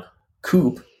 flying down.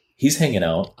 Coop, he's hanging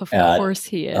out. Of course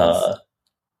he is.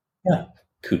 Yeah,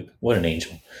 Coop, what an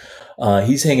angel.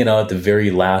 He's hanging out at the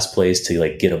very last place to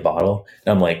like get a bottle.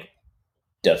 And I'm like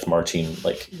death marching,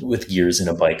 like with gears in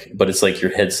a bike. But it's like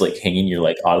your head's like hanging, you're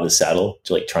like out of the saddle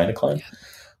to like trying to climb. Yeah.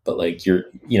 But like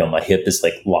my hip is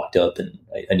like locked up and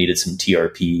I needed some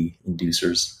TRP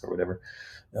inducers or whatever.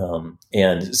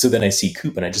 And so then I see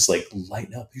Coop and I just like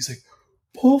lighten up. He's like,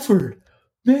 Pulford,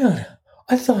 man,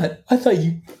 I thought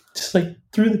you just like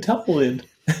threw the towel in.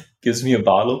 Gives me a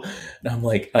bottle. And I'm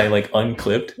like, I like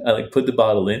unclipped. I like put the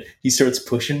bottle in. He starts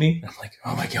pushing me. I'm like,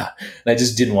 oh my God. And I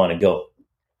just didn't want to go.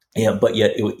 Yeah. But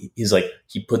yet he's like,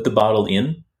 he put the bottle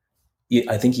in.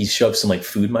 I think he shoved some like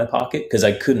food in my pocket because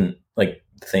I couldn't like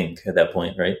think at that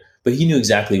point. Right. But he knew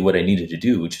exactly what I needed to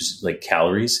do, which is like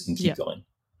calories and keep going.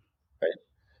 Right.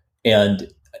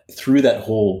 And through that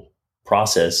whole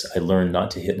process, I learned not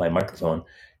to hit my microphone.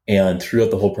 And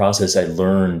throughout the whole process, I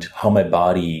learned how my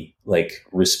body like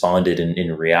responded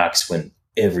and reacts when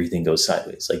everything goes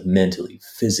sideways, like mentally,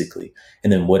 physically.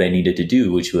 And then what I needed to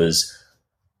do, which was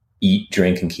eat,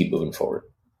 drink, and keep moving forward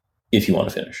if you want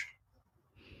to finish.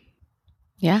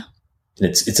 Yeah. And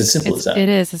it's as simple as that. It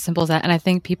is as simple as that. And I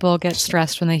think people get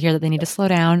stressed when they hear that they need to slow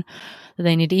down, that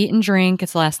they need to eat and drink.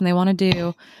 It's the last thing they want to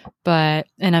do.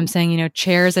 And I'm saying,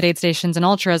 chairs at aid stations and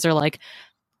ultras are like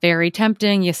very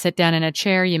tempting. You sit down in a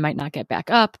chair, you might not get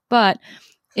back up. But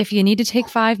if you need to take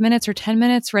 5 minutes or 10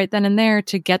 minutes right then and there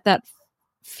to get that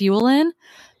fuel in,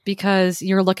 because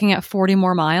you're looking at 40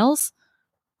 more miles,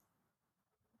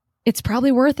 it's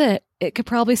probably worth it. It could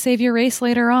probably save your race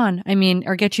later on.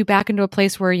 Or get you back into a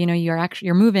place where,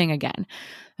 you're moving again.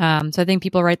 So I think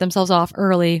people write themselves off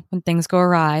early when things go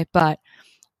awry, but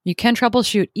you can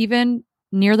troubleshoot even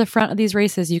near the front of these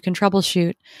races. You can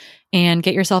troubleshoot and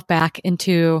get yourself back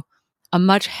into a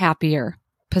much happier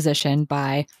position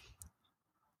by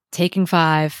taking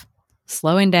 5,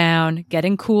 slowing down,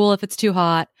 getting cool if it's too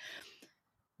hot,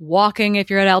 walking if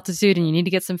you're at altitude and you need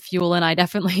to get some fuel in. I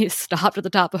definitely stopped at the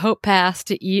top of Hope Pass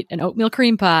to eat an oatmeal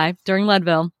cream pie during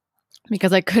Leadville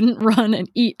because I couldn't run and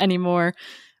eat anymore,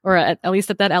 or at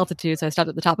least at that altitude. So I stopped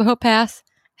at the top of Hope Pass,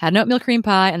 had an oatmeal cream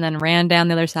pie, and then ran down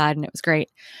the other side, and it was great.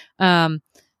 So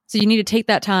you need to take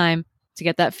that time to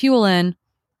get that fuel in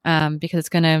because it's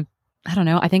going to,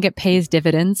 I think it pays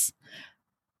dividends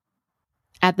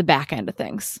at the back end of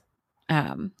things.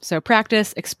 So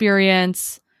practice,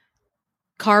 experience,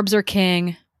 carbs are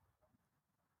king,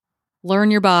 learn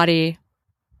your body,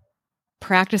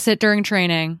 practice it during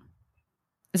training.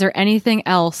 Is there anything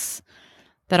else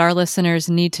that our listeners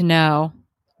need to know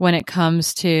when it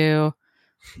comes to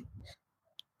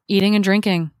eating and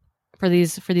drinking for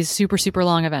these super, super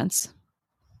long events?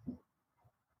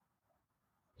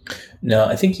 No,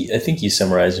 I think you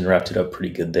summarized and wrapped it up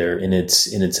pretty good there. And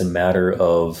it's a matter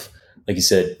of like you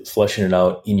said, fleshing it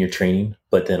out in your training,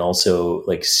 but then also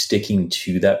like sticking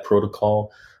to that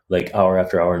protocol, like hour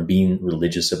after hour, and being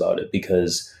religious about it,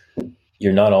 because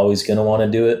you're not always going to want to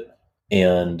do it.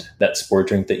 And that sport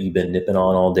drink that you've been nipping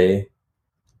on all day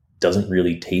doesn't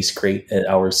really taste great at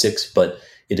hour 6, but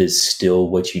it is still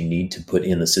what you need to put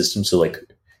in the system. So like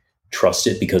trust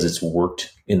it because it's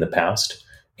worked in the past.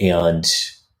 And,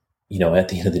 at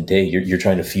the end of the day, you're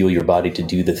trying to fuel your body to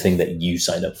do the thing that you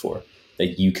signed up for,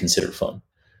 that you consider fun.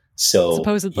 So,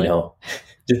 supposedly.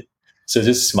 So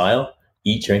just smile,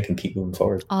 eat, drink, and keep moving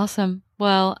forward. Awesome.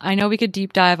 Well, I know we could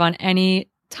deep dive on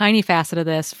any tiny facet of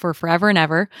this for forever and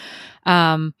ever.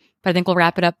 But I think we'll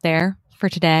wrap it up there for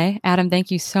today. Adam,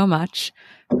 thank you so much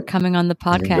for coming on the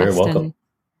podcast. You're very welcome.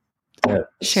 And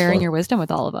sharing your wisdom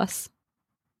with all of us.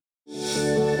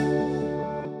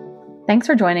 Thanks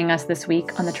for joining us this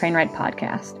week on the Train Right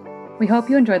podcast. We hope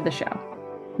you enjoyed the show.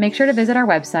 Make sure to visit our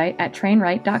website at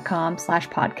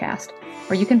trainright.com/podcast,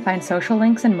 where you can find social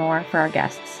links and more for our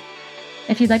guests.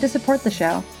 If you'd like to support the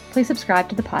show, please subscribe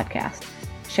to the podcast,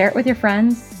 share it with your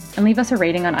friends, and leave us a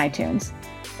rating on iTunes.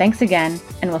 Thanks again,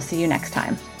 and we'll see you next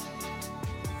time.